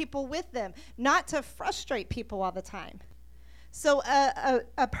bring people with them, not to frustrate people all the time. So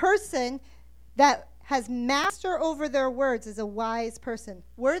a person that has master over their words is a wise person.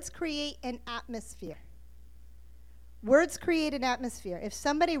 Words create an atmosphere. Words create an atmosphere. If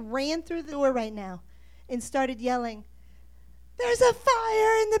somebody ran through the door right now and started yelling, "There's a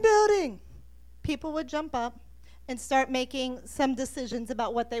fire in the building," people would jump up and start making some decisions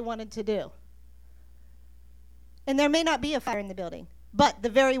about what they wanted to do. And there may not be a fire in the building, but the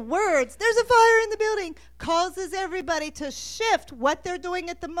very words, "there's a fire in the building," causes everybody to shift what they're doing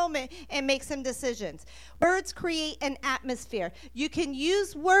at the moment and make some decisions. Words create an atmosphere. You can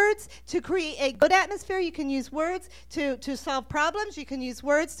use words to create a good atmosphere. You can use words to solve problems. You can use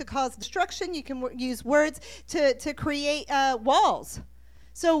words to cause destruction. You can use words to create walls.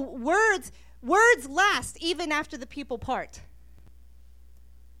 So words last even after the people part.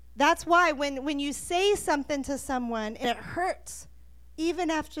 That's why when you say something to someone and it hurts,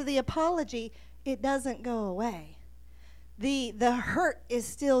 even after the apology, it doesn't go away. The hurt is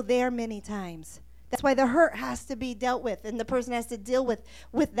still there many times. That's why the hurt has to be dealt with, and the person has to deal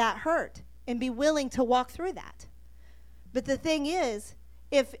with that hurt and be willing to walk through that. But the thing is,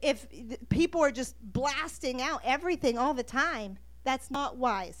 if people are just blasting out everything all the time, that's not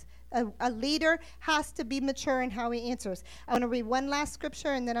wise. A leader has to be mature in how he answers. I want to read one last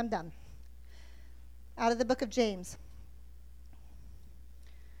scripture, and then I'm done. Out of the book of James.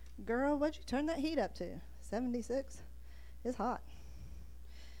 Girl, what'd you turn that heat up to? 76? It's hot.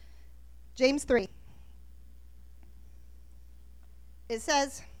 James 3. It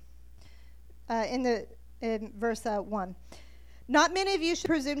says in verse 1, "Not many of you should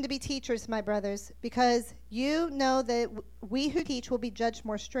presume to be teachers, my brothers, because you know that we who teach will be judged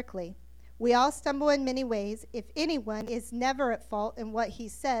more strictly. We all stumble in many ways. If anyone is never at fault in what he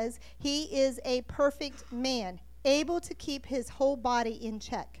says, he is a perfect man, able to keep his whole body in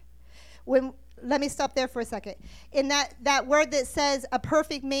check." Let me stop there for a second. In that word that says a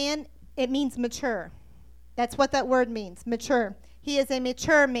perfect man, it means mature. That's what that word means, mature. He is a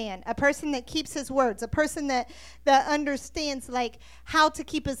mature man, a person that keeps his words, a person that understands like how to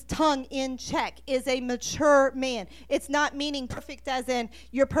keep his tongue in check is a mature man. It's not meaning perfect as in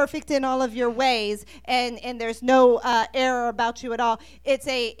you're perfect in all of your ways and there's no error about you at all. It's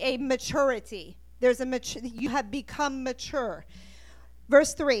a maturity. You have become mature.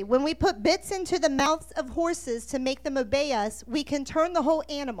 Verse 3, "When we put bits into the mouths of horses to make them obey us, we can turn the whole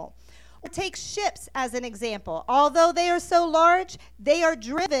animal. Or take ships as an example. Although they are so large, they are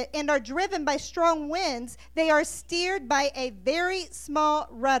driven by strong winds. They are steered by a very small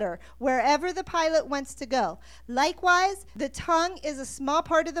rudder, wherever the pilot wants to go. Likewise, the tongue is a small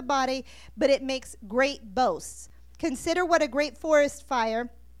part of the body, but it makes great boasts. Consider what a great forest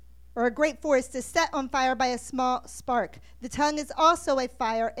is set on fire by a small spark. The tongue is also a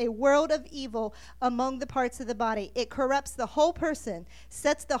fire, a world of evil among the parts of the body. It corrupts the whole person,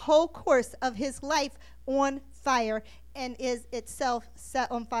 sets the whole course of his life on fire, and is itself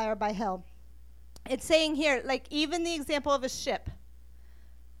set on fire by hell." It's saying here, like even the example of a ship,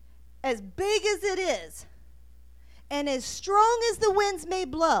 as big as it is, and as strong as the winds may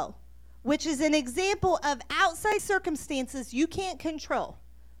blow, which is an example of outside circumstances you can't control.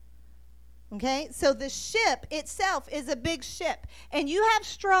 Okay, so the ship itself is a big ship, and you have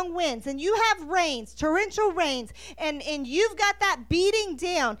strong winds, and you have rains, torrential rains, and you've got that beating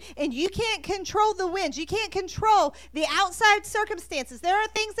down, and you can't control the winds. You can't control the outside circumstances. There are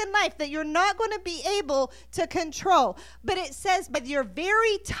things in life that you're not going to be able to control, but it says by your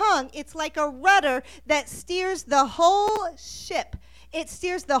very tongue, it's like a rudder that steers the whole ship. It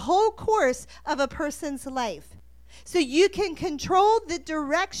steers the whole course of a person's life. So you can control the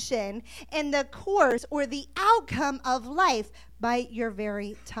direction and the course or the outcome of life by your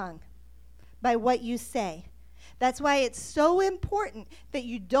very tongue, by what you say. That's why it's so important that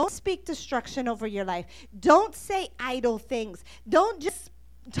you don't speak destruction over your life. Don't say idle things. Don't just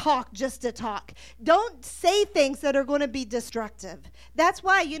talk just to talk. Don't say things that are going to be destructive. That's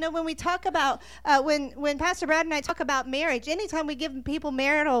why, when we talk about, when Pastor Brad and I talk about marriage, anytime we give people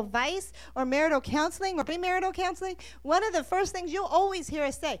marital advice or marital counseling or premarital counseling, one of the first things you'll always hear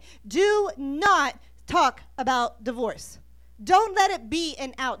us say, do not talk about divorce. Don't let it be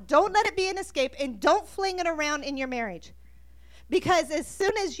an out. Don't let it be an escape, and don't fling it around in your marriage. Because as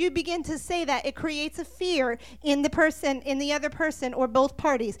soon as you begin to say that, it creates a fear in the person, in the other person, or both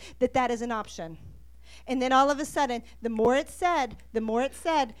parties, that that is an option. And then all of a sudden, the more it's said,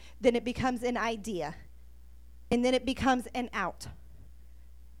 then it becomes an idea. And then it becomes an out.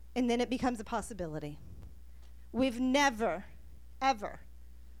 And then it becomes a possibility. We've never, ever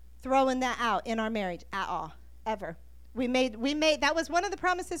thrown that out in our marriage at all, ever. We made, that was one of the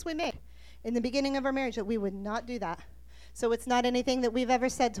promises we made in the beginning of our marriage, that we would not do that. So it's not anything that we've ever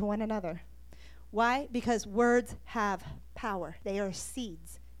said to one another. Why? Because words have power. They are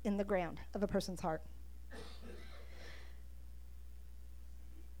seeds in the ground of a person's heart.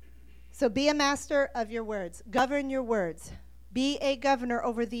 So be a master of your words. Govern your words. Be a governor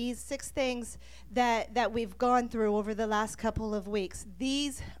over these 6 things that we've gone through over the last couple of weeks.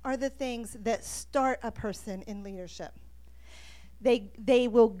 These are the things that start a person in leadership. They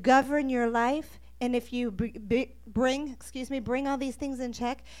will govern your life. And if you bring all these things in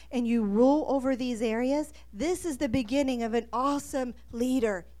check and you rule over these areas, this is the beginning of an awesome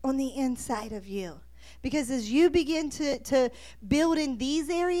leader on the inside of you. Because as you begin to build in these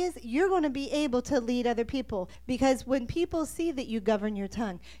areas, you're going to be able to lead other people. Because when people see that you govern your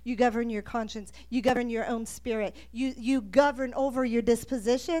tongue, you govern your conscience, you govern your own spirit, you govern over your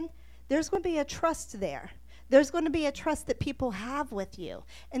disposition, there's going to be a trust there. There's going to be a trust that people have with you.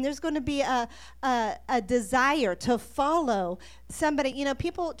 And there's going to be a desire to follow somebody. You know,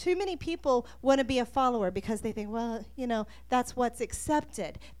 too many people want to be a follower because they think, well, you know, that's what's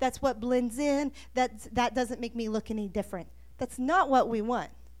accepted. That's what blends in. That doesn't make me look any different. That's not what we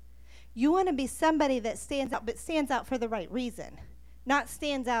want. You want to be somebody that stands out, but stands out for the right reason. Not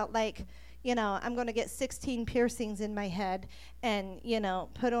stands out like, you know, I'm going to get 16 piercings in my head and, you know,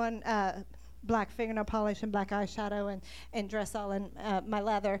 put on black fingernail polish and black eyeshadow and dress all in my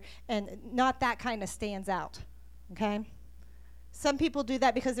leather, and not that kind of stands out, okay? Some people do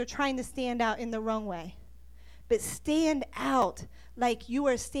that because they're trying to stand out in the wrong way. But stand out like you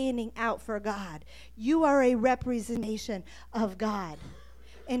are standing out for God. You are a representation of God.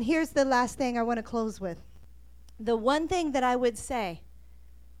 And here's the last thing I want to close with. The one thing that I would say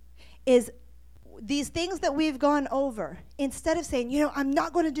is, these things that we've gone over, instead of saying, you know, I'm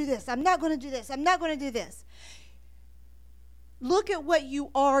not going to do this, I'm not going to do this, I'm not going to do this. Look at what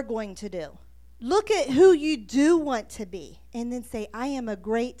you are going to do. Look at who you do want to be. And then say, I am a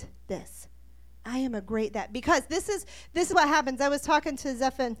great this. I am a great that. Because this is what happens. I was talking to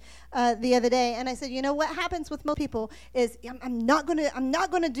Zephan the other day, and I said, you know, what happens with most people is, I'm not going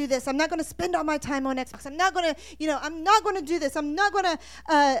to do this. I'm not going to spend all my time on Xbox. I'm not going to do this. I'm not going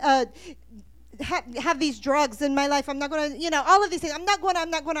to have these drugs in my life. I'm not going to, you know, all of these things. I'm going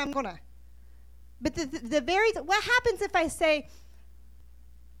to. But what happens if I say,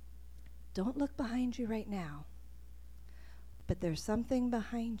 don't look behind you right now, but there's something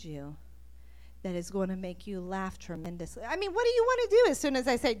behind you that is going to make you laugh tremendously. I mean, what do you want to do as soon as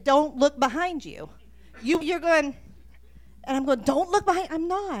I say, don't look behind you? You're going, and I'm going, don't look behind. I'm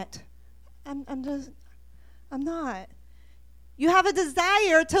not. I'm not. You have a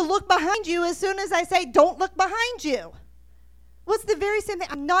desire to look behind you as soon as I say, don't look behind you. Well, it's the very same thing.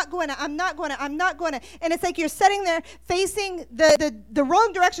 I'm not going to. And it's like you're sitting there facing the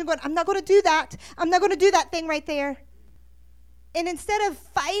wrong direction going, I'm not going to do that. I'm not going to do that thing right there. And instead of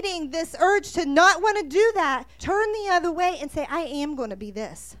fighting this urge to not want to do that, turn the other way and say, I am going to be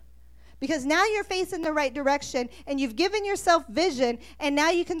this. Because now you're facing the right direction and you've given yourself vision, and now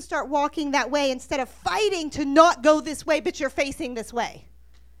you can start walking that way instead of fighting to not go this way, but you're facing this way.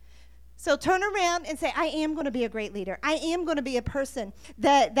 So turn around and say, I am going to be a great leader. I am going to be a person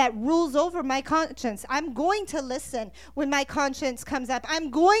that rules over my conscience. I'm going to listen when my conscience comes up.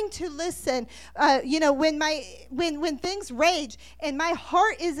 I'm going to listen, when things rage and my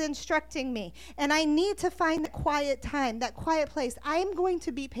heart is instructing me and I need to find that quiet time, that quiet place. I'm going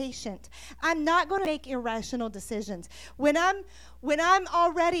to be patient. I'm not going to make irrational decisions. When I'm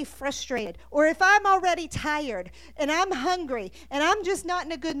already frustrated, or if I'm already tired and I'm hungry and I'm just not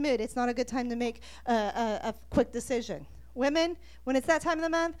in a good mood, it's not a good time to make a quick decision. Women, when it's that time of the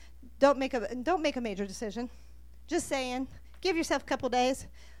month, don't make a major decision. Just saying, give yourself a couple days.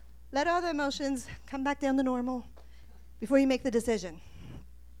 Let all the emotions come back down to normal before you make the decision.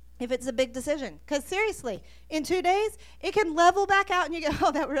 If it's a big decision. Because seriously, in 2 days, it can level back out and you go,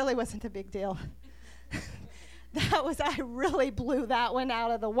 oh, that really wasn't a big deal. I really blew that one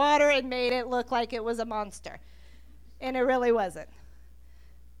out of the water and made it look like it was a monster. And it really wasn't.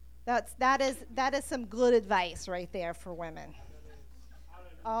 That is some good advice right there for women.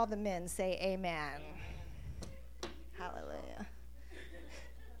 All the men say amen. Hallelujah.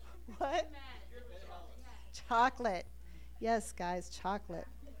 What? Chocolate. Yes, guys, chocolate.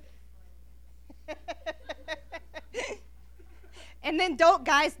 And then don't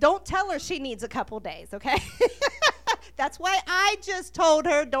tell her she needs a couple days, okay? That's why I just told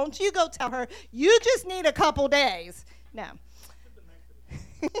her, don't you go tell her, you just need a couple days. No.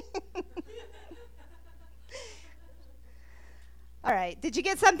 All right, did you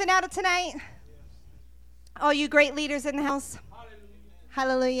get something out of tonight? Yes. All you great leaders in the house? Hallelujah.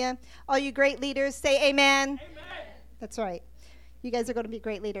 Hallelujah. All you great leaders, say amen. Amen. That's right. You guys are going to be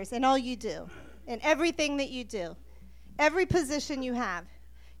great leaders in all you do, in everything that you do, every position you have.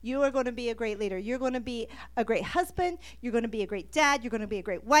 You are going to be a great leader. You're going to be a great husband. You're going to be a great dad. You're going to be a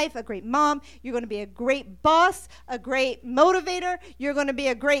great wife, a great mom. You're going to be a great boss, a great motivator. You're going to be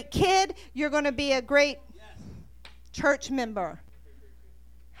a great kid. You're going to be a great church member.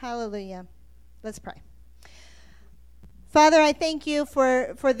 Hallelujah. Let's pray. Father, I thank you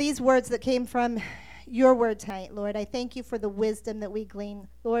for these words that came from your word tonight, Lord. I thank you for the wisdom that we glean.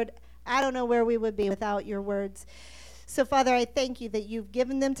 Lord, I don't know where we would be without your words. So, Father, I thank you that you've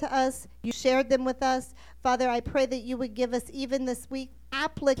given them to us. You shared them with us. Father, I pray that you would give us even this week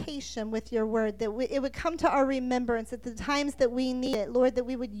application with your word, that it would come to our remembrance at the times that we need it, Lord, that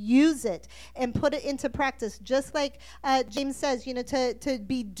we would use it and put it into practice, just like James says, to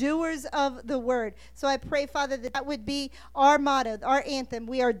be doers of the word. So I pray, Father, that would be our motto, our anthem.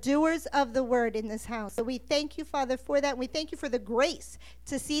 We are doers of the word in this house. So we thank you, Father, for that. We thank you for the grace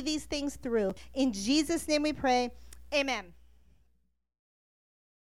to see these things through. In Jesus' name we pray. Amen.